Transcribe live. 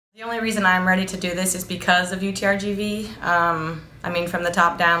The only reason I'm ready to do this is because of UTRGV. I mean, from the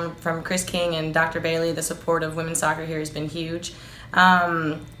top down, from Chris King and Dr. Bailey, the support of women's soccer here has been huge.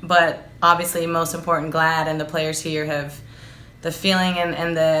 But obviously, most important, Glad and the players here have the feeling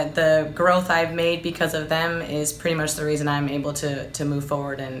and the growth I've made because of them is pretty much the reason I'm able to move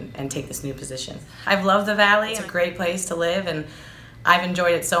forward and take this new position. I've loved the Valley. It's a great place to live, and I've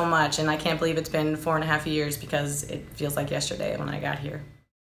enjoyed it so much, and I can't believe it's been 4.5 years because it feels like yesterday when I got here.